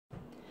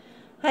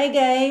Hi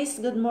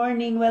guys, good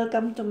morning.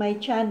 Welcome to my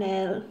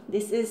channel.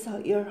 This is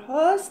your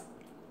host,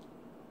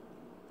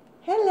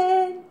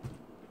 Helen.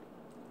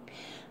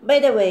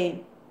 By the way,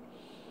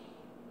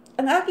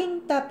 ang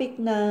aking topic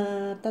na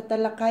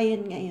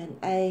tatalakayin ngayon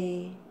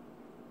ay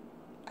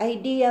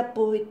idea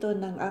po ito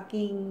ng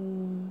aking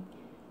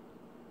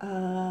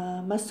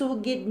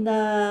masugid na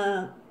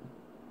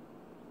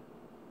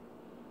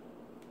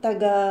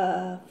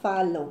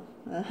taga-follow.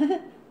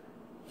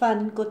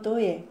 Fan ko to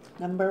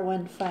number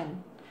 1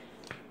 fan.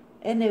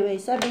 Anyway,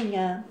 sabi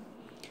niya,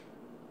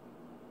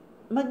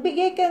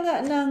 magbigay ka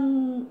nga ng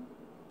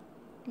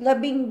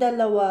 12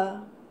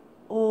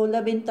 o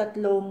 13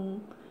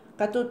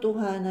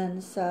 katotohanan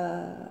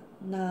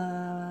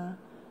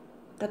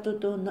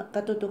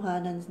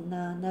katotohanan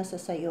na nasa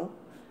sayo.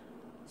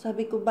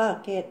 Sabi ko,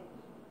 bakit?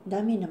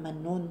 Dami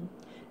naman nun.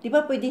 Di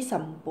ba pwede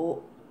 10?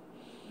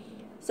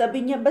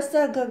 Sabi niya,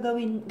 basta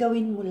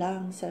gawin mo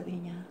lang, sabi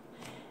niya.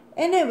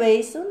 Anyway,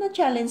 so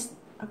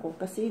na-challenge ako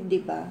kasi,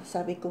 di ba,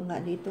 sabi ko nga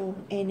dito,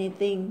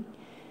 anything.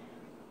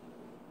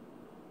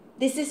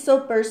 This is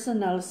so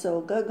personal,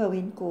 so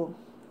gagawin ko,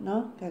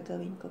 no?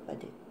 Gagawin ko pa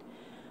din.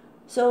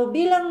 So,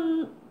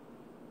 bilang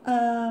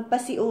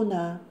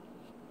pasiuna,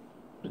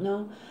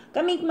 no?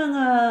 Kaming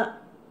mga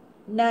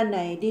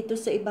nanay dito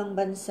sa ibang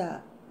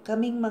bansa,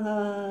 kaming mga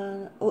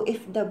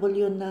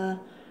OFW na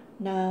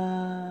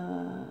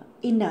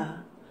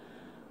ina,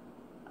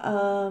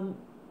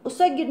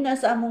 usag yun na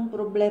sa among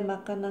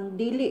problema kanang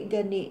dili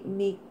gani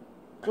mi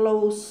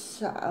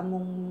close sa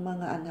among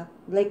mga anak,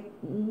 like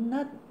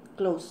not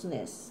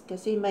closeness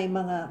kasi may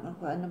mga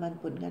ako naman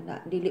pud nga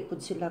na dili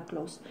pud sila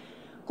close,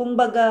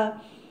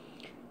 kumbaga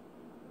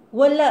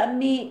wala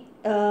mi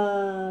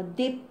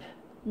deep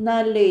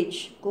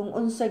knowledge kung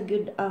unsa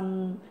gyud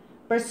ang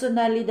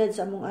personalidad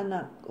sa among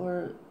anak,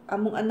 or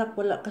among anak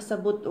wala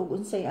kasabot og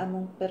unsay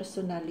among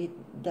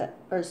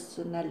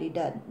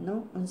personalidad,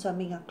 no? Unsa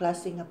mi nga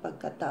klase nga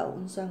pagkatao,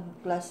 unsa nga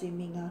klase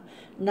mi nga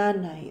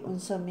nanay,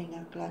 unsa mi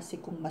nga klase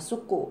kung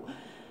masuko.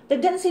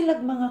 Daghan sila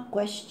mga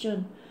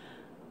question.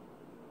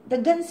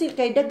 Daghan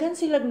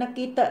sila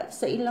nakita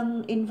sa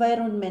ilang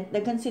environment,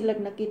 daghan sila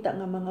nakita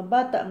nga mga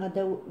bata nga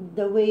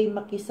the way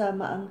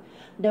makisama, ang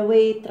the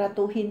way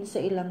tratuhin sa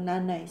ilang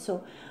nanay.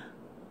 So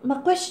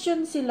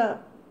ma-question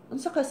sila,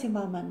 unsa ka si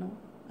mama, no?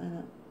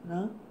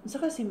 No?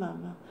 Saka si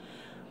mama.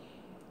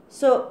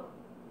 So,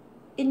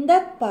 in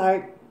that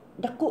part,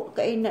 dako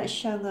kay na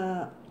siya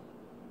nga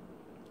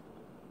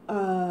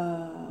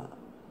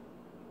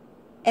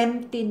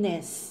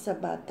emptiness sa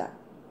bata.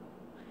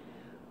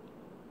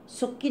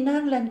 So,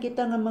 kinahanglan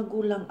kita nga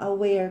magulang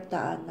aware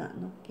ta ana,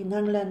 no?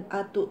 Kinahanglan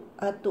ato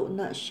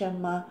na siya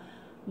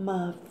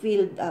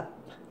ma-filled up,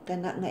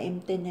 kana nga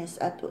emptiness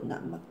ato na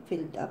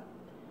ma-filled up.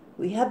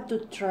 We have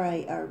to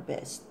try our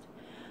best.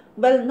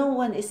 Well, no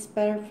one is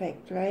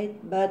perfect, right?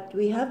 But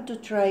we have to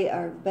try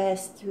our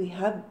best. We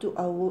have to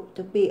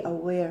be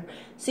aware.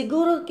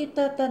 Siguro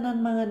kita tanan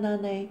mga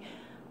nanay,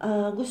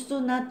 gusto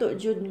nato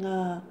jud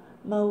nga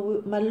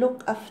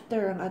ma-look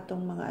after ang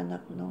atong mga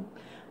anak, no?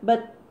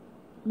 But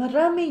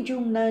marami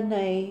jung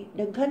nanay,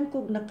 daghan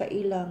kog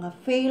nakaila nga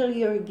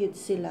failure gyud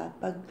sila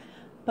pag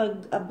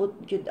abot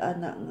gyud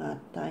ana nga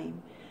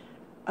time.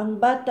 Ang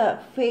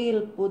bata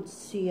fail pud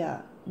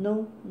siya,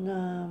 no?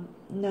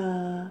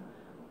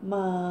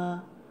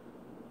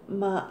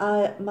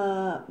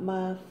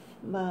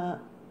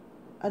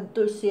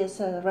 Adto siya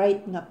sa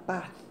right nga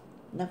path,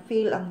 na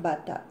fail ang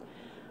bata.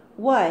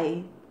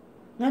 Why?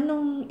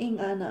 Nganong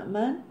ingana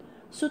man?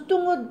 So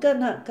tungod ka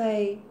na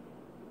kay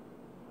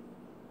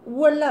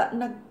wala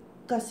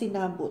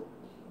nagkasinabot,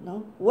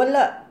 no?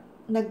 Wala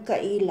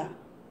nagkaila,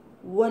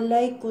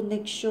 walay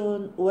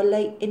connection,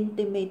 walay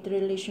intimate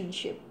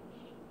relationship,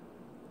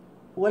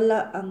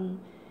 wala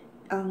ang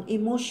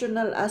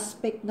emotional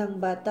aspect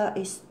ng bata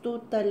is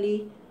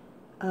totally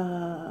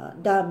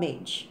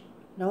damaged,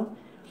 no?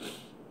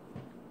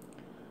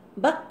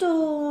 Back to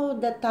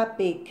the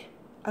topic,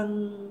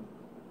 ang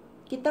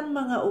kitang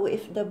mga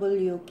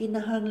OFW,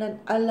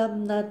 kinahanglan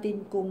alam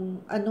natin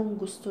kung anong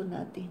gusto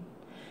natin.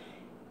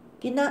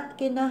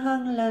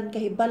 Kinahanglan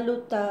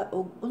kahibalo ta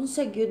og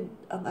unsa gyud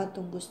ang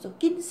atong gusto.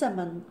 Kinsa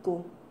man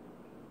ko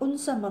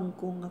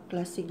nga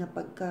klase nga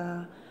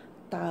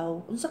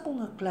pagka-tao, unsa ko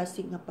nga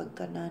klase nga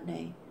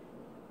pagkananay,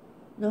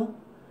 no?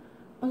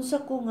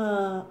 Unsa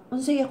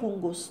akong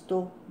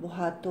gusto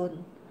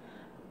buhaton,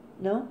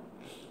 no?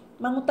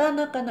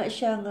 Mangutana ka na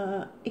siya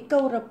nga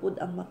ikaw ra pud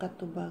ang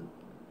makatubag.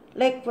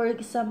 Like for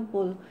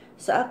example,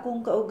 sa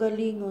akong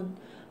kaugalingon,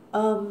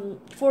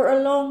 for a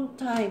long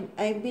time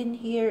I've been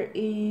here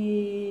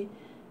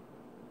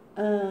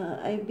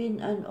I've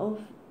been an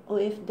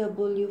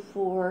OFW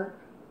for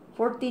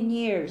 14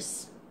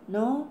 years,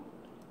 no?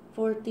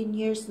 14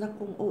 years na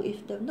kong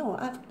OFW. No,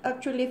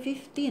 actually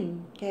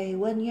 15. Kay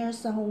 1 year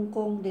sa Hong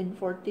Kong, then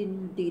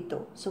 14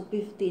 dito. So,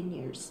 15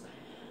 years.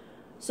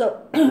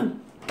 So,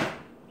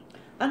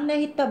 ang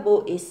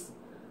nahitabo is,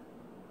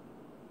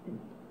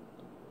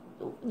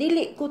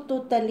 dili ko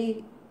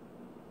totally,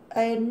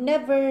 I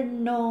never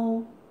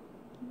knew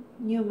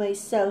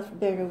myself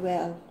very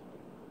well.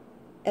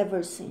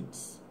 ever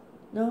since.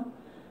 No?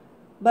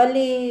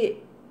 Bali,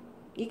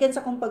 gikan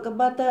sa akong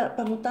pagkabata,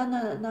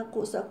 pangutana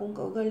nako sa akong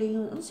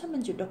kaugalingon, unsa man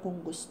jud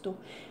akong gusto.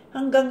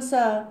 Hanggang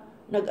sa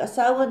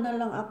nag-asawa na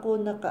lang ako,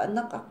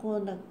 nakaanak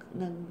ako,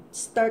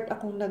 nag-start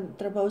akong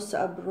nagtrabaho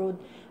sa abroad.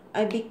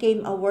 I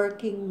became a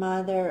working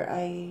mother.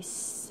 I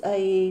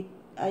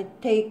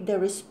take the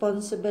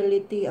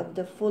responsibility of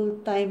the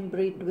full-time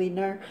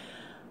breadwinner.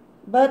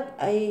 But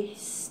I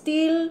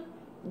still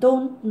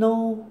don't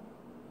know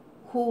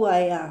who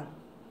I am.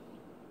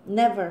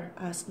 Never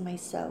ask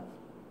myself,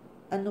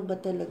 ano ba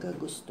talaga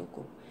gusto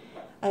ko?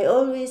 I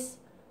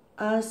always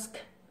ask,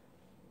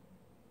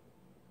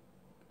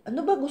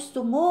 ano ba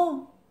gusto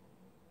mo?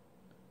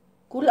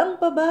 Kulang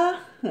pa ba?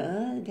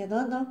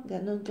 Ganon, no?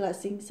 Ganon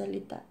klaseng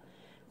salita.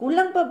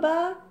 Kulang pa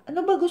ba?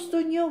 Ano ba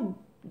gusto niyo?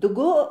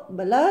 Dugo?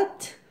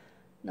 Balat?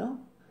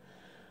 No?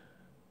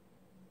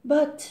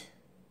 But,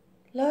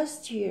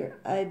 last year,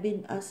 I've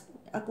been asked,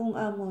 akong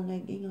amo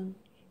nag-ingon,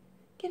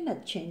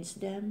 cannot change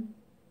them.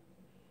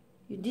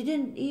 You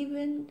didn't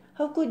even,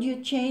 how could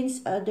you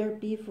change other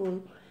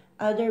people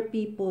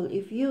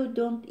if you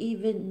don't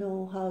even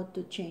know how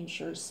to change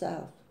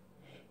yourself?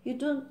 You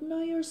don't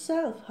know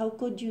yourself. How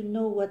could you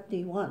know what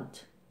they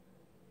want?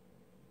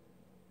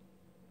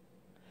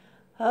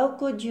 How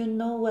could you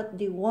know what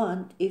they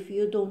want if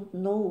you don't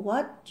know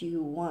what you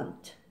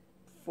want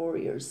for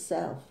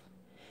yourself?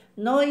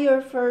 Know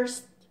your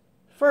first.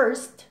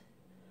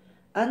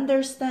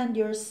 Understand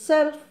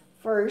yourself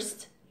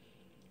first,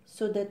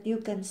 so that you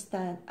can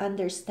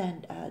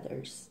understand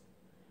others.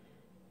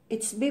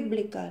 It's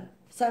biblical.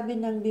 Sabi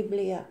ng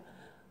Biblia,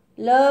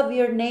 love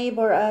your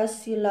neighbor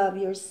as you love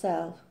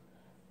yourself.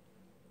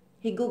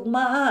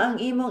 Higugmaa ang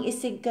imong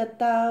isig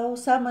kataw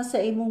sama sa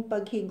imong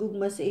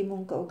paghigugma sa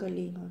imong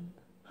kaugalingon.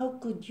 How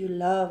could you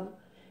love?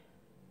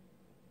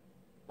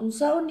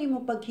 Unsaon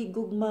nimo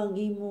paghigugma ang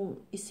imong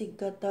isig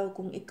kataw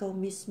kung ikaw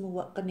mismo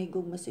wa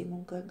kanigugma sa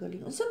imong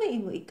kaugalingon? Unsa may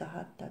imo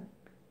ikahatag?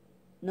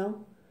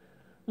 No?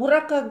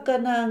 Murakag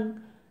ka ng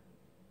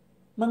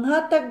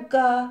manghatag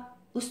ka,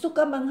 gusto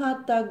ka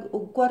manghatag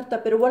og kwarta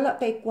pero wala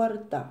kay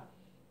kwarta.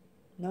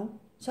 No?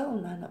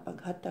 Saan na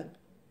paghatag?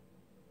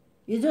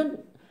 You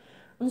don't,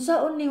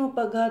 unsaon nimo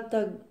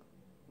paghatag,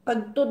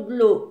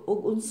 pagtudlo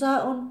og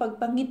unsaon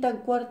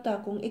pagpangitag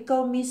kwarta kung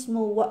ikaw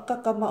mismo wa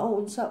ka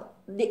kamao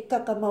di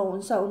ka kamao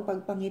unsaon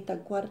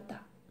pagpangitag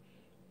kwarta.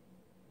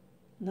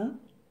 No?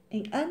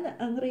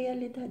 Ang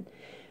realidad.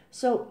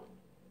 So,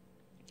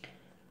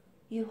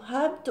 we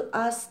have to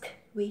ask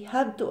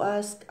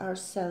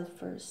ourselves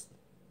first,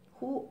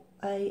 who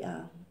I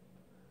am.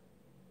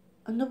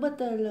 Ano ba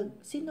talaga?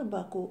 Sino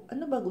ba ako?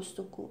 Ano ba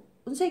gusto ko?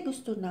 Unsay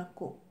gusto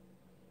nako?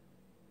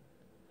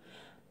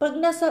 Pag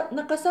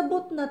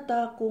nakasabot na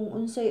ta kung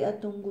unsay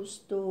atong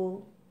gusto,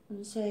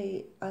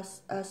 unsay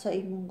asa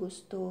imong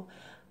gusto,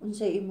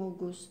 unsay imong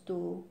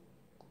gusto,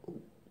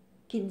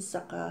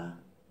 kinsa ka,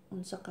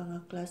 unsa ka nga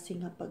klase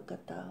nga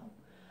pagkatao.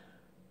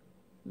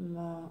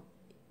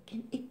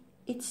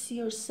 It's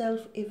your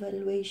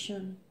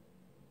self-evaluation.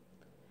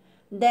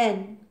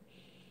 Then,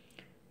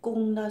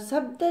 kung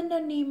nasabtan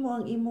na nimo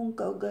ang imong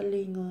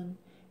kaugalingon,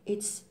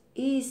 it's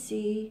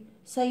easy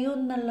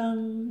sayon na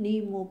lang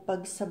nimo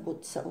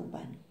pagsabot sa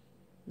uban.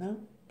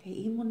 No?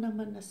 Kay imo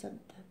naman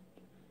nasabtan.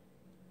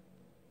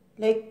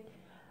 Like,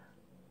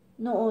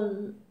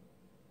 noon,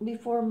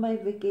 before my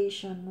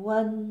vacation,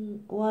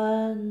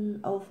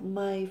 one of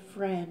my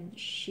friends,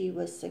 she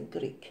was a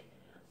Greek,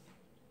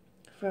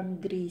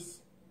 from Greece.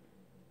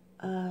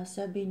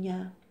 Sabi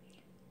niya,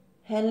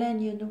 Helen,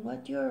 you know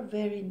what? You're a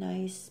very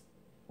nice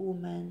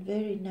woman,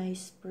 very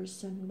nice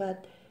person,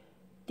 but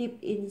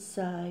deep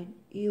inside,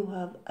 you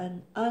have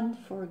an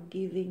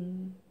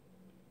unforgiving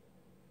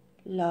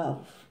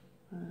love.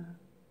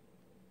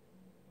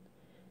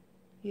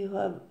 You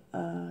have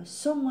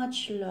so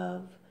much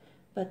love,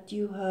 but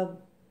you have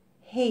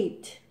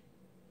hate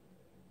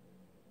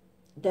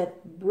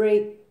that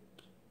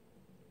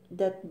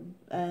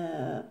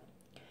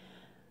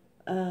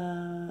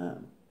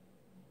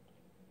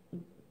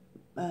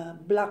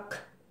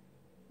block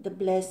the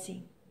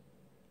blessing.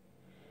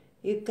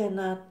 You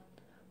cannot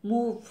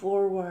move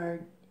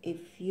forward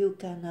if you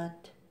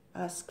cannot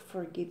ask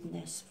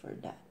forgiveness for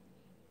that.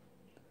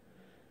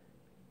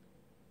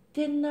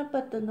 Then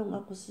napatanong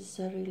ako sa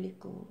sarili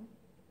ko,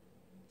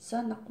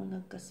 saan ako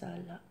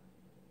nagkasala?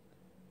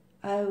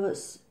 I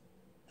was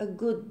a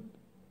good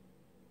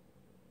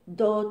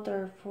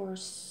daughter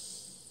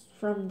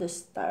from the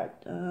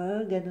start.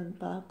 Ganun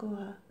pa ako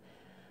ha.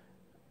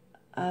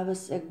 I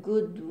was a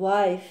good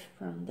wife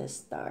from the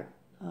start.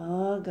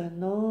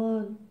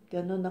 Ganon.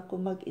 Ganon ako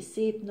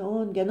mag-isip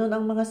noon. Ganon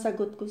ang mga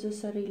sagot ko sa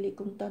sarili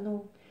kong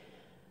tanong.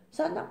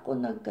 Saan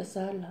ako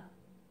nagkasala?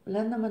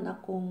 Wala naman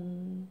akong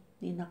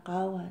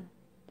ninakawan.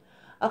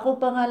 Ako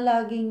pa nga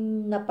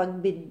laging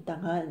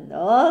napagbintangan.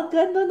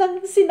 Ganon ang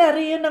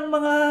senaryo ng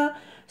mga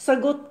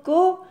sagot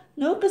ko.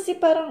 No? Kasi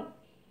parang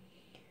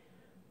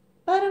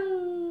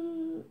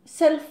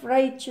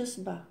self-righteous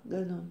ba?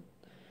 Ganon.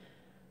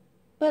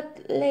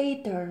 But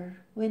later,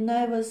 when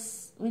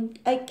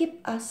I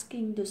keep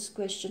asking this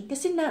question,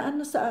 kasi na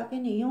ano sa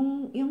akin eh,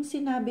 yung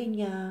sinabi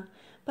niya,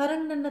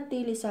 parang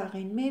nanatili sa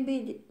akin.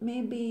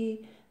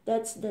 Maybe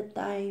that's the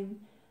time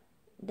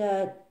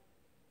that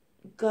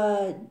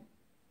God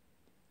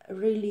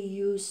really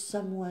used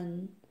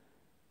someone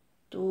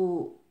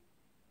to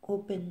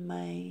open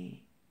my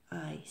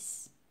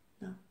eyes,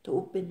 no?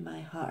 To open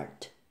my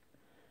heart.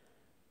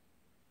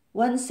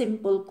 One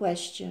simple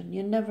question,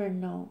 you never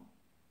know.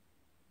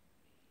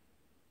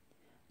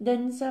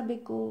 Then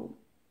sabi ko,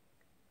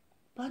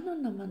 paano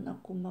naman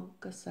ako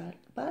magkasal?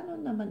 Paano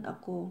naman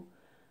ako,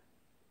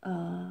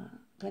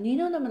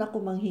 kanino naman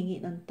ako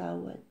manghingi ng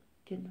tawad?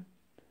 Ganun.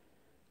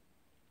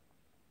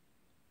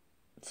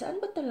 Saan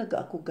ba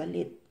talaga ako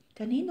galit?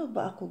 Kanino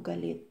ba ako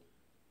galit?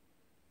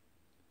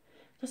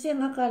 Kasi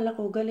ang akala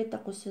ko, galit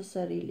ako sa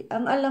sarili.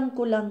 Ang alam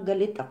ko lang,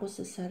 galit ako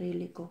sa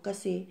sarili ko.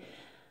 Kasi,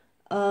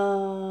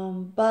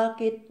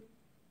 bakit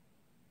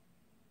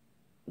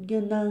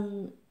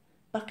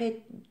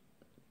bakit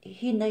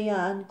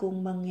hinayaan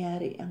kong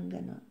mangyari ang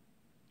ganon.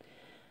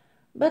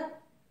 But,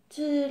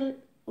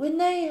 when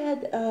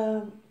I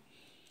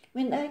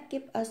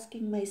keep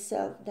asking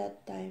myself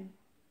that time,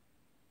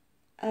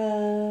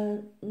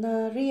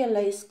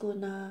 na-realize ko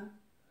na,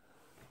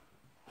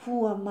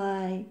 who am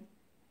I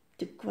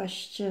to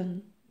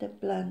question the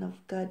plan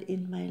of God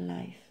in my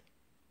life?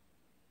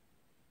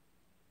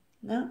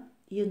 Na,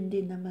 yun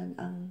din naman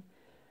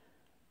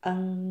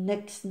ang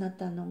next na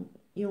tanong,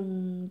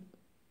 yung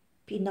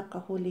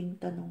pinakahuling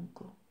tanong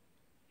ko.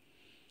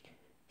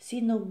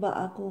 Sino ba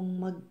akong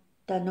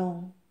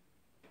magtanong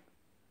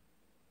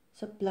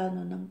sa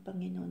plano ng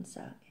Panginoon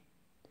sa akin?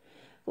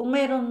 Kung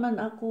mayroon man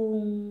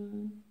akong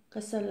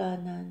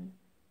kasalanan,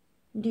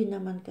 hindi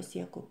naman kasi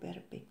ako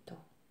perfecto.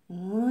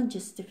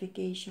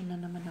 Justification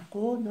na naman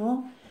ako,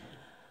 no?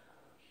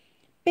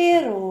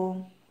 Pero,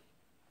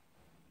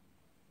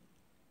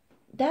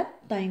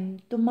 that time,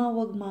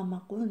 tumawag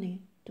mama ko.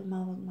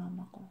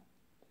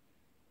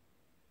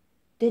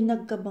 Then,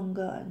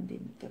 nagkabanggaan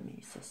din kami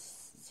sa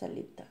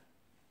salita.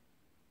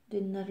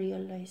 Then,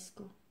 na-realize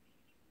ko,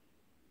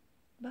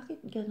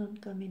 bakit ganon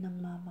kami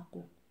ng mama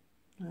ko?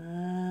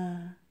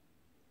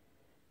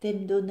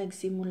 Then, doon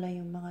nagsimula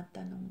yung mga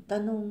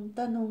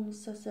tanong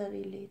sa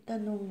sarili,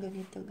 tanong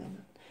ganito,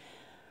 ganon.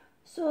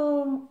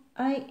 So,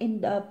 I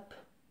end up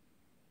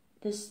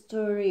the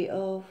story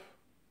of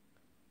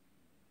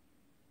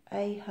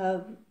I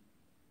have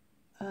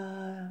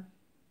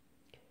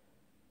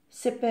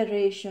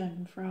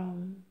separation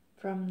from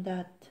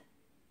that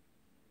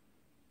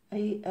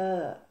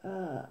a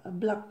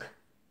block,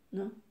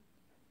 no?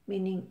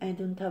 Meaning I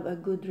don't have a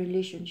good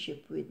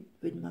relationship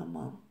with my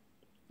mom.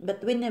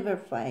 But we never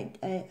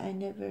fight. I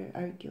never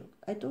argue.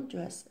 I told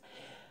you,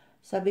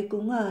 sabi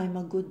ko nga, I'm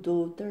a good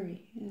daughter.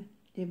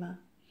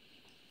 Diba?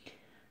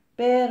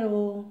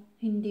 Pero,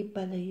 hindi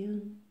pala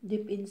yun.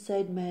 Deep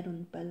inside,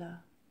 mayroon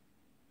pala.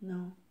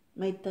 No?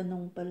 May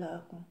tanong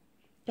pala ako.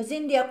 Kasi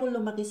hindi ako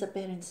lumaki sa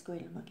parents ko.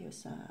 Lumaki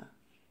sa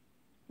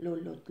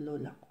lolo at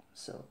lola ko.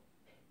 So,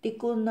 di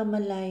ko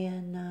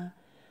namalaya na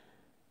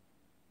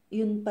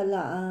yun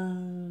pala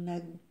ang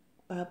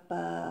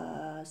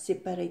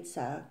nagpapa-separate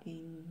sa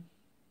aking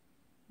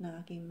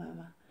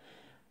mama.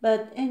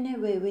 But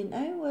anyway, when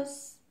I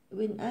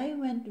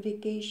went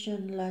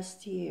vacation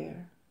last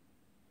year,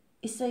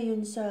 isa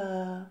yun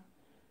sa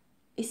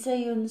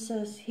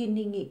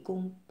hiningi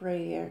kong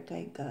prayer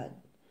kay God,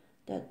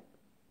 that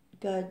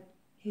God,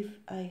 if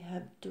I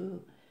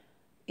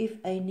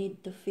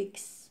need to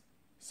fix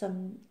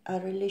a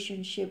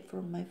relationship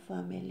from my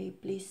family,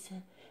 please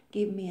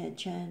give me a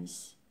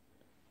chance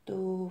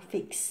to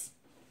fix.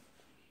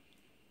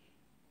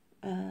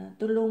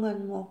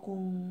 Tulungan mo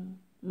akong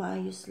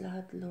maayos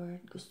lahat,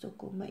 Lord. Gusto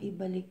ko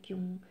maibalik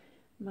yung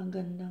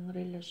magandang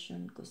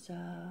relasyon ko sa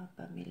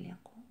pamilya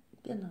ko.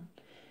 Ganon.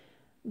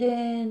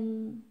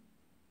 Then,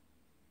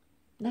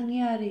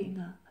 nangyari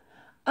nga.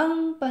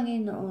 Ang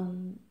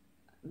Panginoon,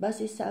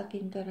 base sa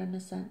aking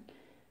karanasan,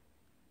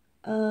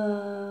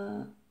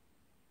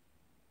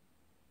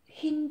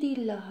 hindi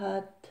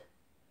lahat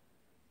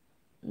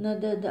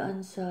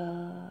nadadaan sa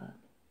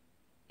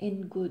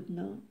in good,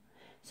 no?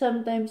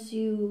 Sometimes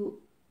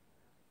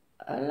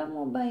alam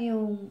mo ba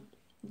yung,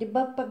 di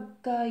ba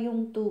pagka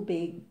yung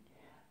tubig,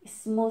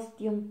 smooth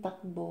yung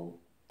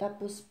takbo,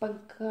 tapos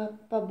pagka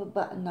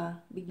pababa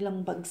na,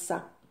 biglang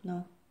bagsak,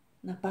 no?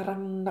 Na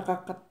parang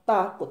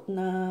nakakatakot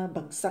na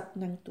bagsak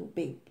ng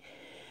tubig.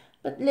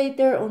 But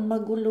later on,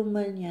 magulo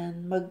man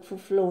yan,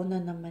 mag-flow na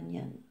naman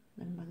yan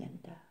ng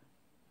maganda,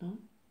 no?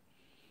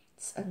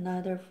 It's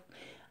another,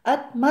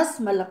 at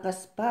mas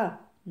malakas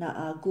pa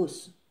na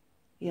agos.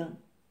 Yun.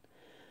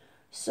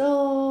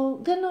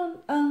 So,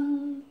 ganun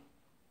ang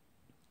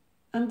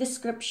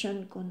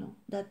description ko, no?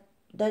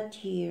 That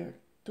year,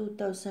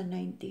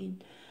 2019,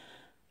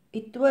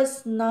 it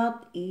was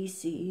not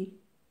easy,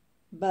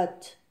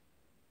 but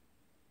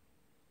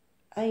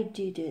I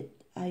did it.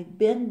 I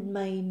bent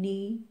my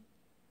knee.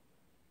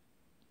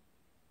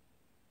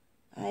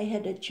 I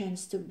had a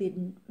chance to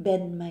bend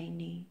my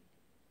knee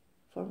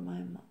to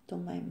my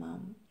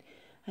mom.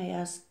 I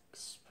ask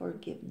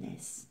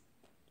forgiveness.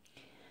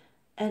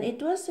 And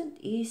it wasn't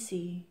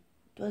easy.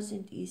 It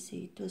wasn't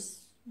easy. It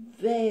was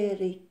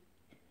very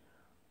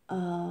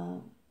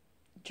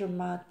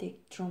traumatic,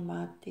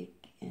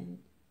 and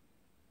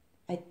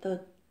I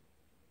thought,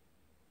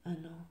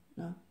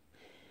 no.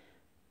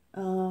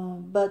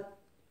 But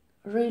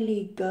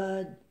really,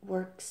 God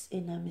works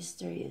in a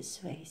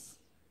mysterious ways.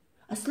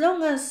 As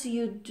long as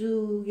you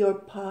do your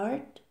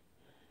part,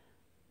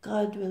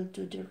 God will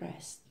do the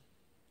rest.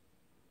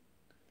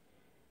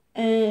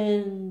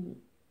 And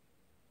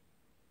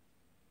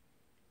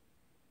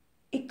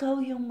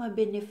ikaw yung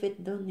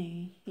ma-benefit doon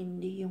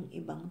hindi yung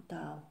ibang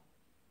tao.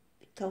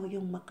 Ikaw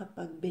yung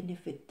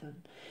makapag-benefit doon.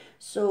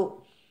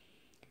 So,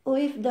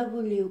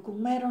 OFW,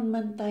 kung mayroon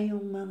man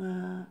tayong mga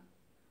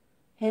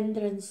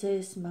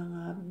hindrances,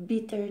 mga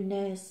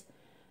bitterness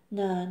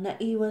na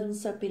naiwan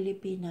sa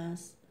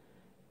Pilipinas,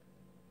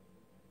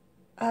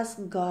 ask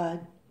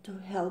God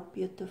to help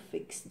you to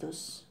fix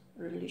those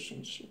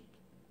relationships.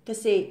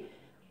 Kasi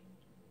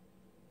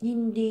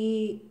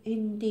hindi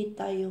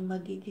tayo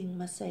magiging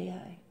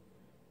masaya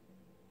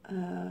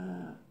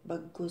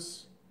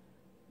bagkus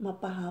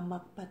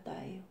mapahamak pa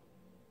tayo.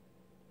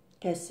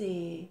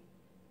 Kasi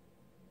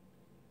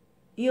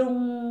yung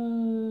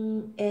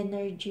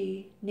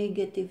energy,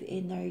 negative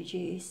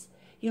energies,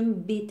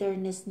 yung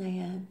bitterness na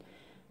yan,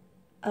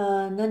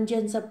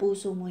 nandyan sa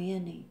puso mo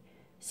yan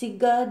Si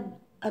God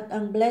at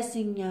ang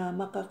blessing niya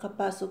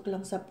makakapasok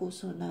lang sa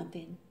puso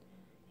natin.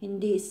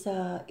 Hindi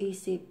sa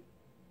isip,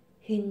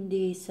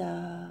 hindi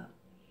sa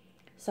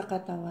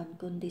katawan,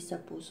 kundi sa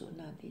puso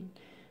natin.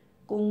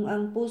 Kung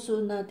ang puso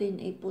natin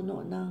ay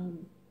puno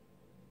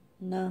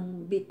ng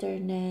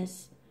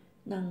bitterness,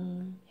 ng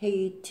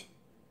hate,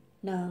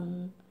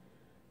 ng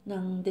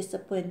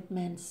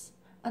disappointments,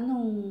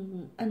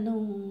 anong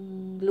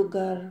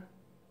lugar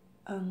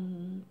ang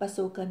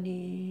pasukan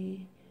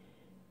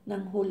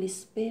ng Holy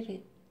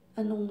Spirit?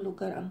 Anong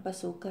lugar ang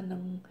pasukan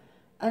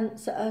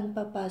saan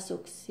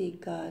papasok si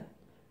God?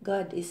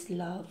 God is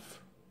love,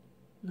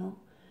 no?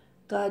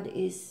 God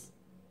is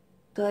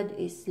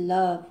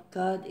love.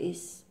 God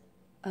is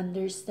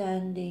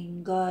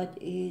understanding. God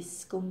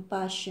is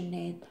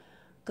compassionate.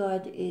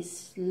 God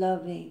is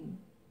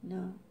loving,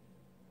 no?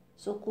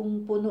 So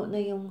kung puno na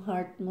yung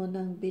heart mo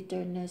ng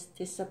bitterness,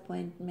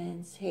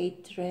 disappointments,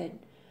 hatred,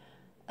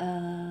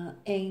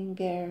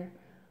 anger,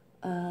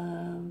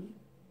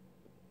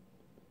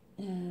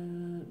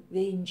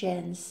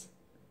 vengeance,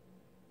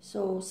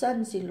 so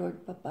saan si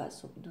Lord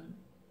papasok doon?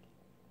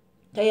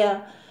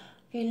 Kaya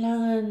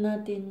kailangan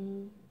natin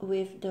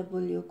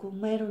OFW, kung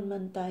mayroon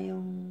man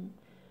tayong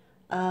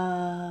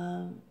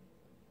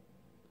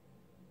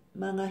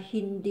mga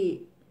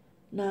hindi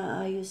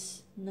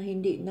naayos, na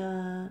hindi na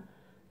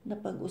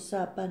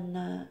napag-usapan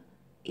na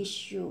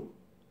issue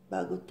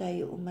bago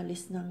tayo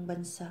umalis ng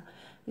bansa,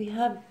 we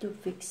have to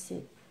fix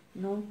it,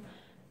 no?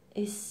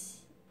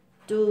 Is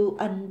to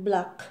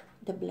unblock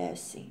the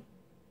blessing.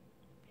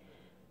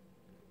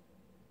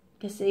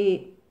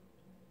 Kasi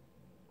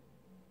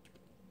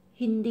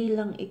hindi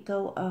lang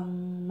ikaw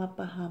ang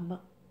mapahamak,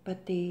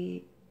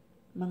 pati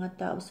mga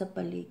tao sa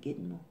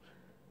paligid mo.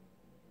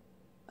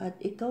 At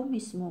ikaw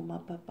mismo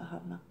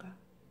mapapahamak ka.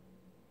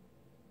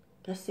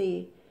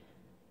 Kasi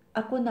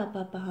ako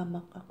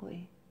napapahamak ako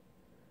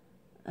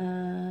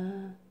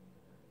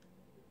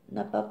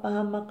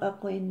napapahamak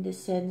ako in the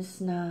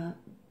sense na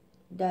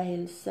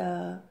dahil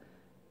sa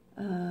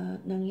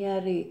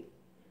nangyari,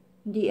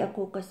 hindi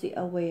ako kasi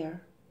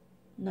aware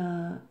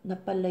na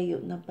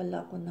napalayo na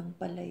pala ako ng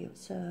palayo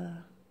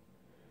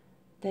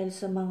dahil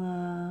sa mga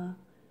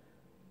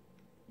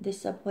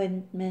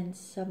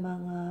disappointments, sa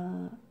mga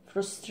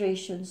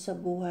frustrations sa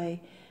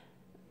buhay.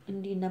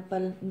 Hindi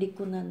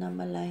ko na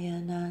namalaya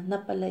na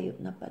napalayo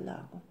na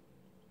pala ako.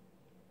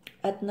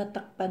 At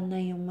natakpan na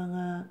yung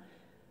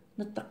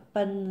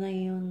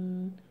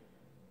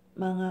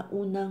mga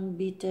unang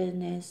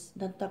bitterness,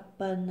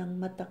 matakpan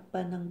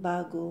ng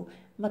bago,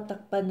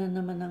 matakpan na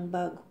naman ng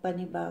bago,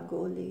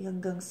 panibago uli,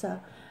 hanggang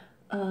sa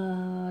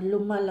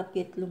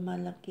lumalaki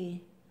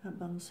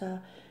habang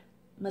sa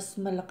mas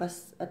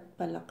malakas at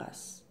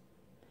palakas.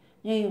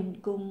 Ngayon,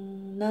 kung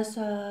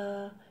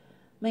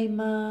may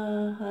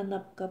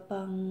mahanap ka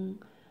pang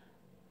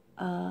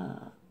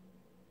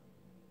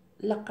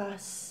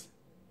lakas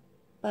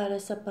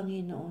para sa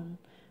Panginoon,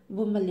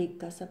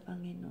 bumalik ka sa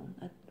Panginoon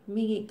at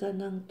humingi ka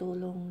ng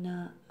tulong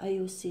na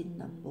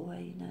ayusin ng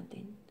buhay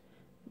natin,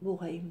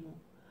 buhay mo.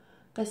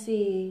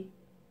 Kasi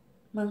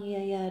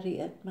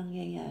mangyayari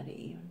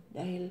yun.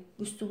 Dahil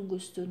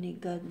gustong-gusto ni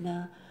God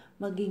na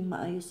maging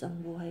maayos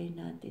ang buhay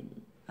natin.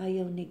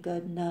 Ayaw ni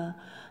God na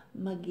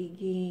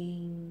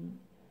magiging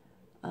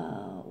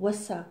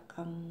wasak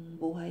ang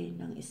buhay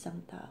ng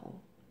isang tao.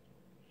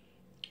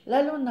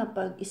 Lalo na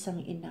pag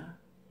isang ina,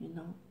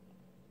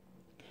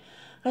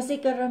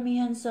 Kasi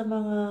karamihan sa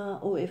mga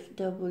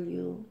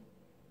OFW,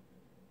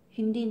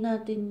 hindi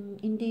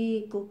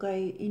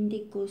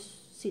ko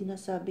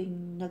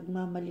sinasabing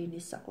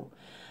nagmamalinis ako.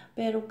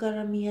 Pero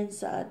karamihan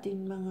sa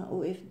ating mga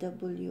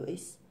OFW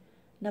is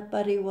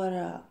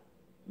napariwara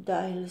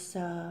dahil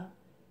sa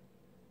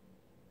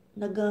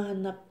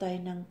naghahanap tayo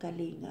ng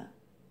kalinga,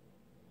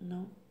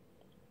 no?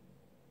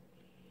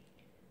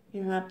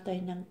 Hinanap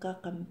tayo ng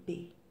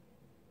kakampi.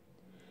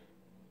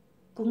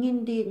 Kung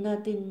hindi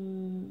natin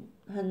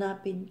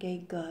hanapin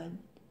kay God,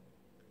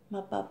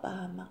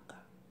 mapapahamak ka.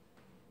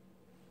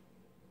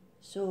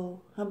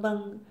 So,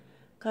 habang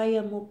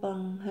kaya mo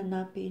pang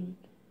hanapin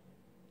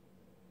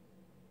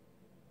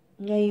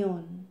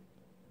ngayon,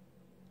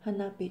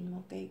 hanapin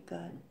mo kay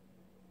God.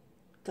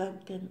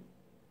 God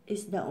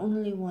is the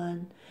only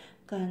one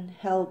can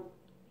help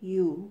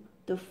you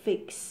to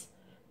fix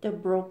the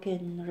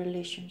broken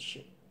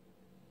relationship.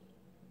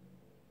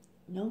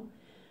 No?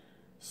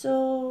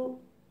 So,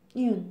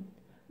 yun.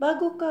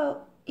 Bago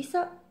ka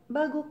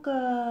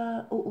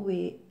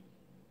uuwi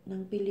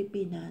ng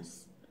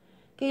Pilipinas,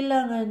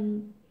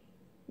 kailangan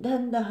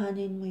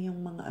dahan-dahanin mo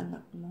yung mga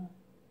anak mo.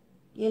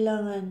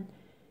 Kailangan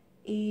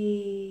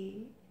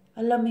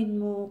alamin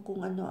mo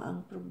kung ano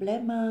ang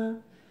problema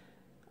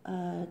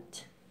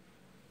at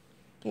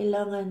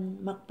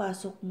kailangan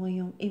magpasok mo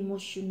yung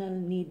emotional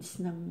needs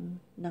ng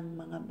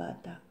mga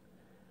bata.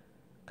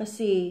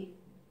 Kasi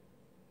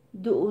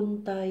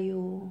doon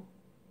tayo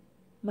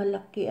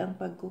malaki ang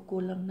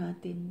pagkukulang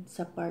natin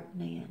sa part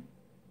na yan.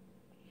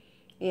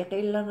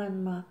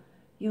 Kailangan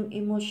yung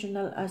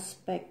emotional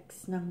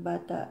aspects ng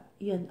bata,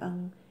 yan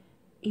ang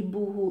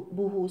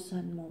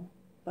buhusan mo.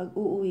 Pag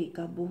uuwi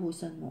ka,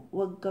 buhusan mo.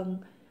 Wag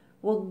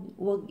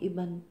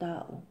ibang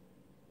tao.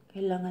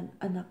 Kailangan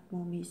anak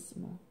mo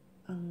mismo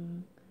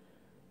ang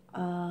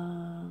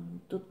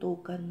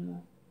tutukan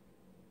mo.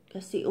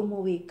 Kasi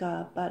umuwi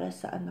ka para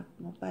sa anak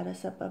mo, para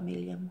sa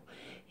pamilya mo,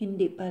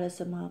 hindi para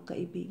sa mga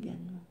kaibigan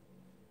mo.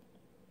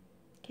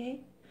 Okay?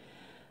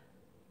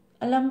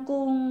 Alam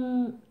kong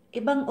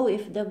ibang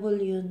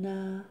OFW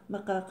na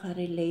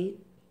makaka-relate.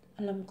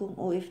 Alam kong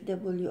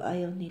OFW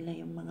ayaw nila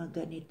yung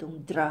mga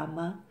ganitong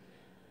drama.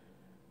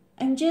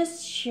 I'm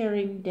just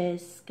sharing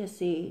this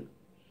kasi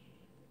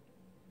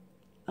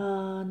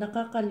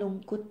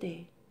nakakalungkot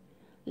eh.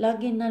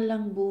 Lagi na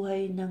lang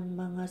buhay ng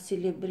mga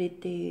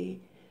celebrity,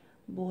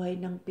 buhay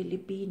ng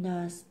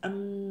Pilipinas,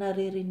 ang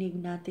naririnig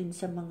natin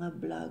sa mga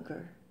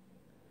vlogger.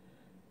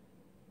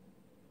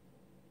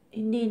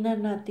 Hindi na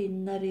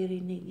natin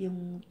naririnig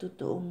yung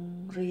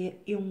totoong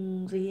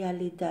yung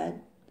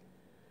realidad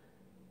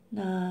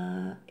na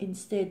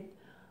instead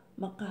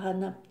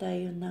makahanap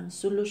tayo ng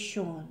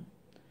solusyon,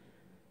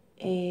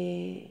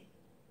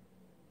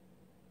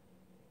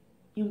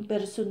 yung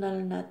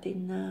personal natin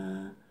na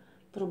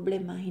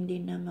problema hindi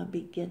na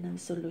mabigyan ng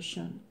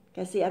solusyon.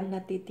 Kasi ang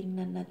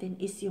natitingnan natin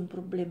is yung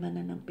problema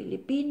na ng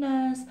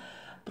Pilipinas,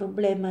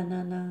 problema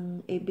na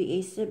ng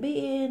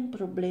ABS-CBN,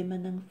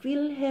 problema ng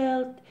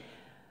PhilHealth,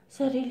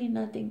 sarili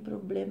nating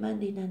problema,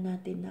 hindi na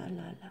natin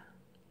naalala.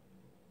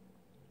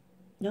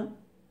 No?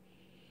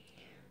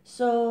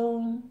 So,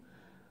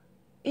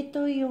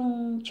 ito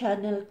yung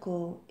channel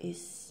ko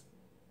is,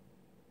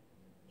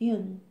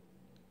 yun,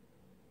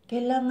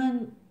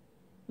 kailangan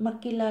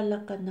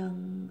makilala ka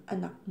ng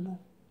anak mo.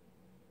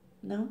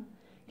 No?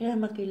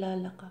 Kailangan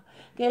makilala ka.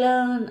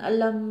 Kailangan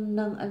alam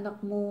ng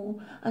anak mo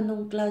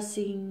anong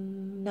klaseng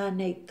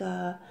nanay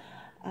ka,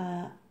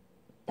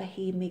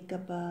 tahimik ka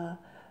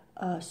ba,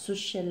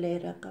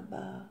 sosyalera ka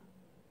ba,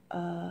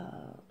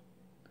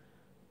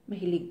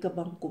 mahilig ka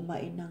bang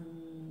kumain ng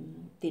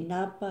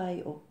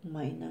tinapay o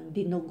kumain ng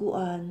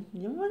dinuguan,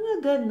 yung mga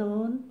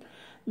ganon,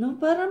 no?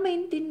 Para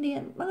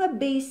maintindihan, mga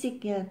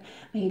basic yan.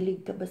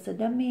 Mahilig ka ba sa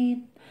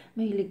damit?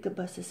 Mahilig ka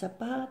ba sa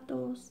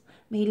sapatos?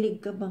 Mahilig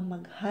ka bang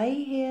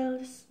mag-high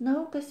heels?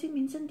 No? Kasi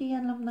minsan di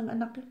yan alam ng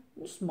anak,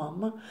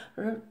 mama,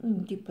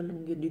 hindi pa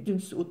lang ganito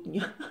yung suot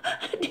niya.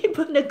 Di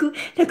ba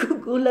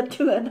nagugulat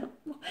yung anak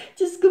mo?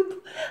 Diyos ko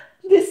po,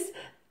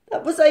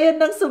 tapos ayan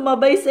nang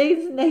sumabay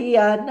sa'yo,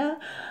 nahiya na.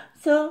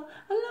 So,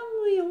 alam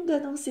mo yung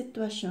ganong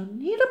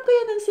sitwasyon. Hirap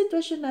kaya ng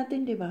sitwasyon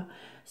natin, di ba?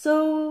 So,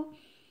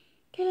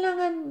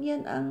 kailangan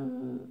yan ang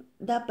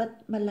dapat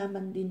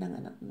malaman din ng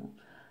anak mo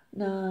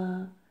na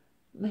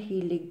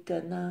mahilig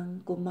ka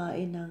ng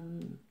kumain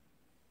ng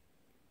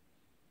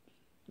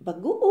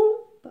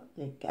bagoong.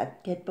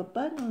 Kahit pa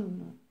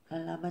paano,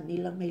 alaman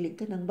nilang mahilig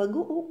ka ng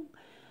bagoong.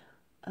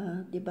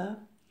 Di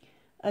ba?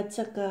 At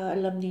saka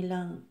alam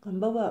nilang,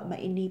 kumbawa,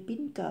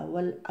 mainipin ka,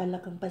 wala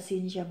kang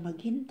pasensya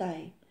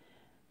maghintay.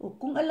 O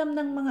kung alam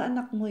ng mga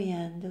anak mo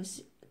yan,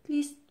 at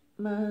least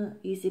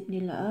maisip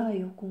nila,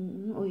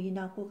 kung uwi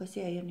na ako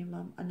kasi ayaw ni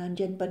mama.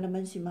 Nandyan pa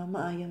naman si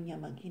mama, ayaw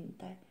niya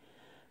maghintay.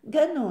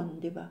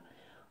 Ganon, di ba?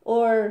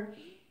 Or,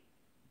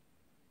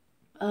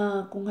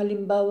 kung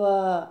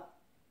halimbawa,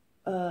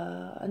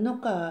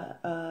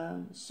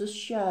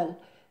 social,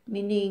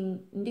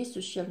 meaning, hindi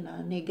social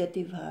na,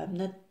 negative ha,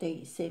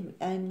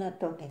 I'm not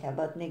talking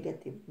about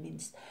negative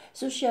means.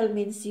 Social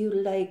means you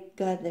like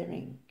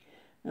gathering,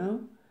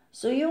 no?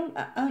 So, yung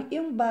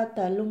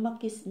bata,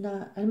 lumaki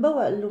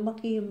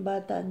yung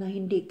bata na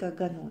hindi ka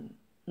ganun.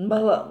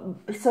 Halimbawa,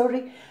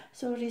 sorry.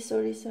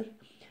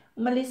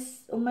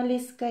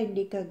 Umalis ka,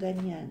 hindi ka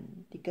ganyan.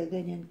 Hindi ka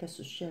ganyan ka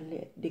social.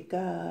 Hindi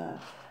ka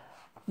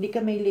hindi ka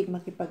mahilig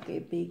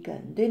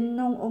makipagkaibigan. Then,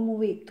 nung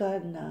umuwi ka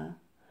na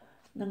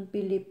ng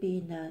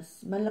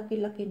Pilipinas,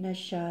 malaki-laki na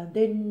siya.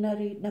 Then,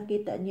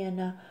 nakita niya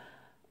na,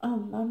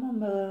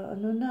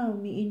 mama,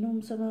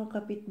 umiinom sa mga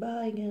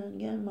kapitbahay,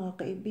 ganyan, mga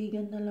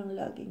kaibigan na lang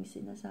laging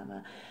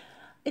sinasama.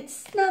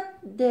 It's not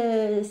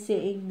the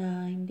saying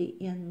na hindi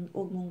yan,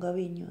 huwag mong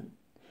gawin yun.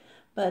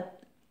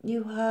 But,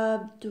 you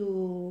have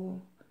to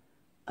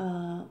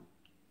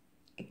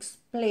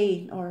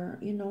explain or,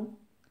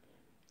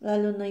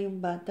 lalo na yung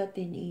bata,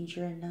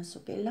 teenager na.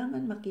 So,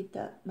 kailangan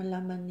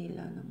malaman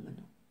nila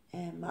ng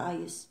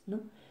maayos,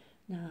 no?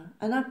 Na,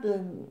 anak,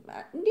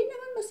 hindi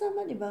naman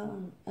masama, di ba?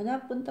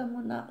 Anak, punta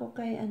muna ako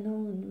kay,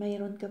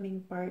 mayroon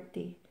kaming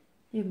party.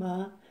 Di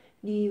ba?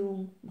 Hindi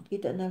yung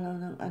makita na lang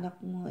ng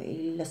anak mo,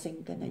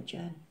 lasing ka na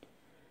dyan.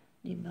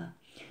 Di ba?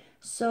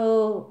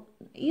 So,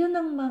 yun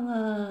ang mga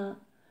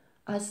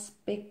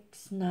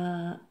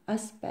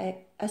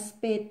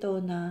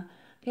aspeto na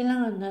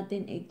kailangan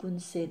natin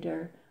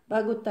i-consider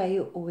bago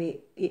tayo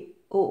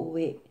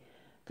uuwi.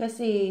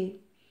 Kasi,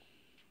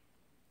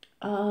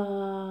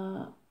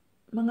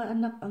 mga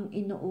anak ang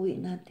inuuwi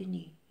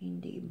natin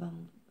hindi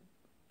ibang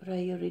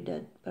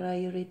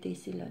priority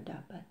sila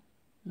dapat,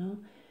 no?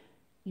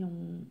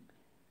 Yung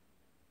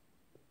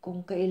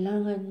kung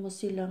kailangan mo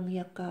silang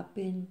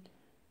yakapin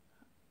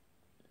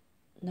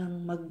ng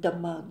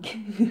magdamag,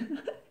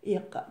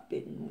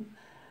 yakapin mo.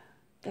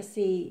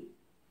 Kasi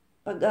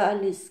pag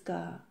aalis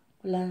ka,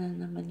 wala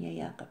na naman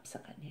yayakap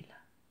sa kanila.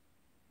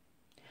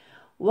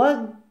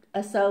 Wag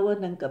asawa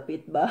ng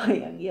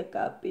kapitbahay ang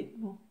yakapin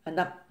mo.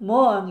 Anak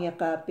mo ang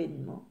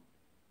yakapin mo.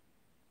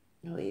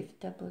 No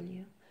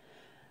OFW.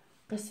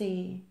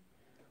 Kasi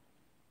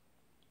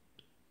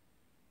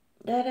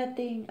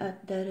darating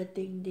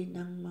din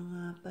ang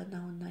mga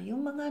panahon na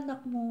yung mga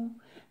anak mo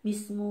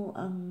mismo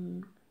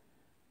ang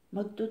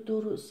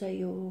magtuturo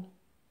sa'yo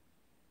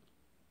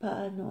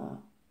paano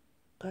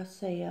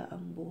kasaya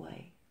ang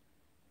buhay.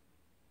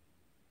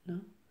 No?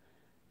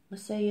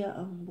 Masaya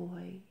ang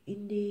buhay.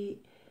 Hindi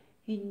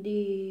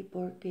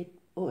porket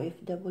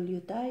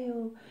OFW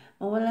tayo,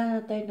 mawala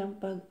na tayo ng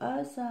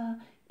pag-asa,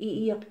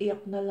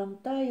 iiyak-iyak na lang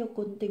tayo,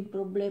 kunting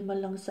problema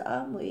lang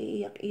sa amo,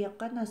 iiyak-iyak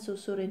ka na,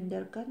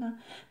 susurrender ka na,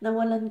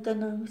 nawalan ka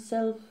ng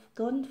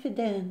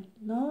self-confident,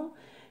 no?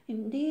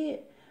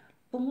 Hindi,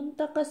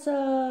 pumunta ka sa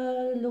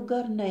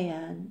lugar na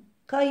yan,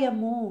 kaya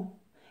mo.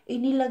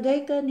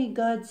 Inilagay ka ni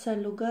God sa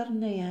lugar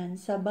na yan,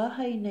 sa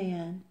bahay na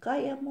yan,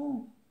 kaya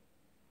mo.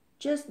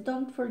 Just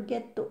don't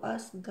forget to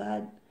ask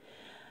God.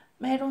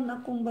 Mayroon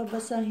akong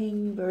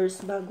babasahing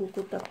verse bago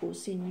ko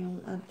tapusin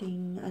yung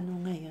ating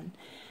ngayon.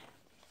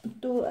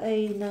 Ito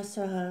ay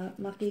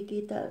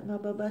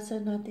mababasa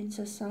natin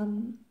sa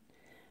Psalm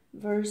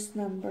verse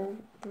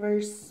 4.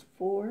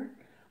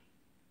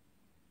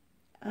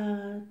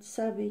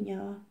 Sabi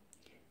niya,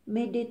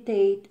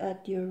 meditate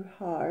at your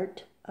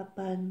heart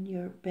upon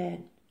your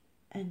bed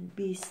and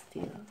be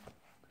still.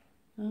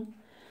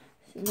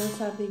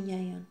 Sinasabi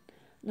niya yun,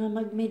 na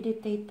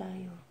mag-meditate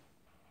tayo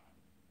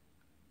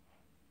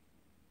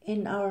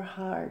in our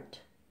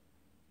heart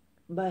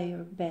by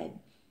your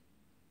bed.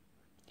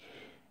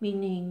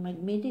 Meaning,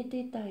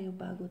 mag-meditate tayo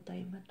bago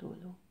tayo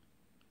matulog.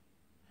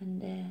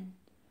 And then,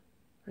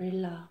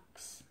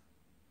 relax.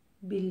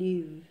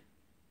 Believe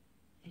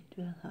it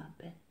will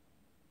happen.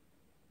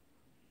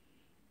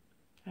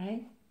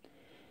 Right?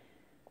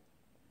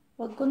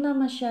 Huwag ko na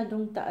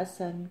masyadong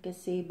taasan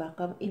kasi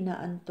baka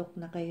inaantok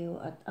na kayo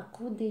at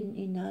ako din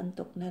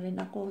inaantok na rin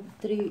ako.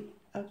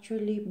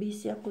 Actually,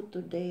 busy ako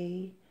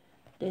today.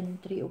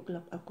 Then 3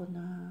 o'clock ako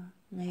na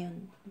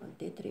ngayon.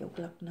 Magti 3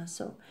 o'clock na.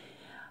 So,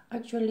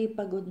 actually,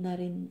 pagod na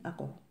rin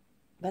ako.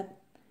 But,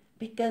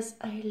 because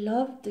I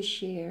love to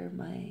share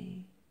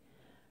my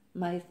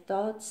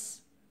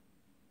thoughts,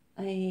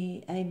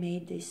 I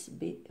made this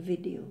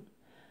video.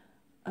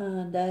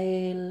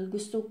 Dahil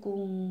gusto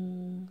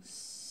kong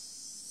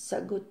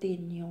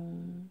sagutin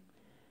yung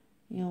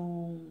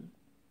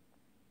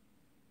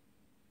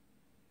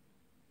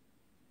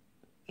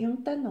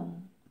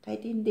tanong,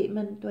 kahit hindi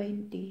man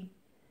 20.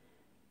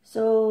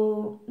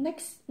 So,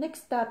 next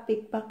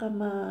topic, baka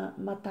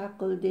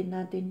matakol din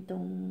natin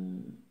tong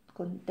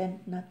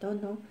content na to,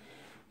 no?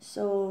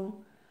 So,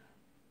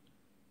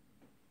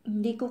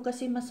 hindi ko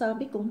kasi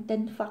masabi kung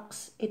 10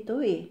 facts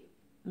ito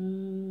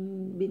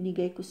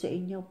binigay ko sa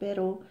inyo.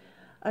 Pero,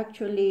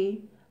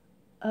 actually,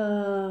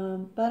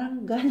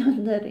 parang gano'n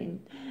na rin.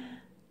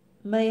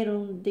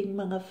 Mayroong ding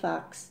mga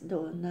facts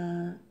doon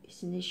na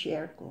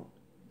sinishare ko.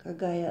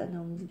 Gaya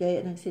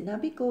ng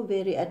sinabi ko,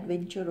 very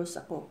adventurous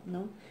ako,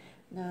 no?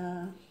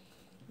 Na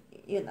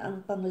yun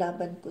ang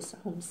panglaban ko sa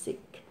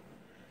homesick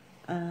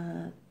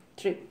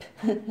trip.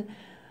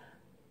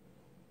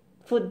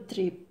 Food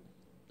trip.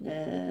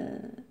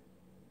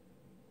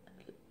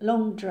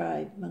 Long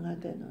drive, mga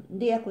ganon.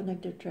 Hindi ako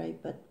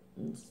nagda-drive, but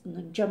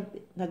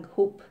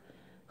nag-hope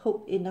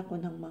in ako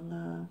ng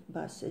mga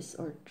buses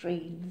or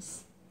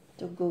trains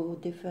to go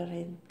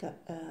different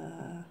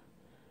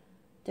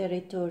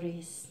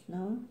territories,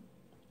 no?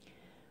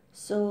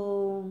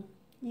 So,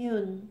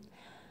 yun.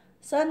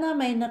 Sana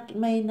may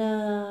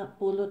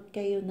napulot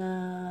kayo na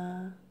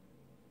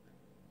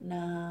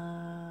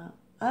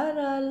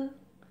aral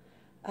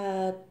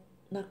at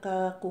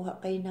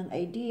nakakuha kayo ng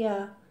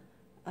idea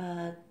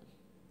at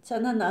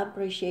sana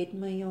na-appreciate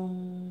mo yung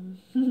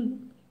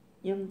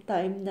yung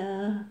time na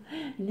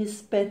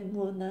ni-spend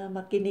mo na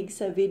makinig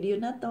sa video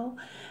na to.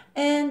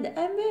 And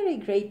I'm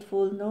very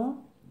grateful,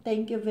 no?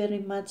 Thank you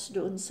very much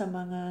doon sa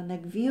mga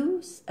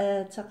nag-views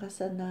at saka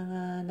sa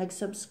mga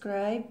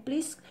nag-subscribe.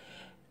 Please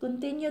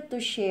continue to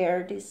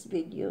share this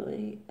video.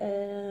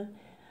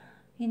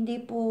 Hindi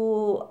po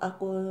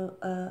ako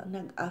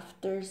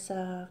nag-after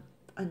sa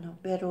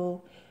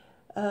pero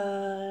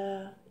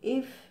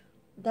if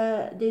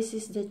this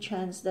is the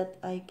chance that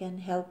I can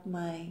help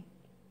my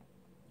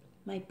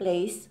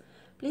place,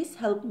 please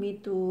help me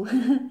to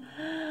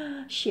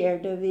share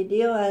the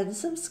video and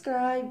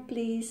subscribe,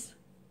 please.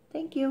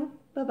 Thank you.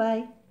 Bye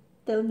bye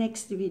till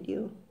next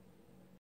video.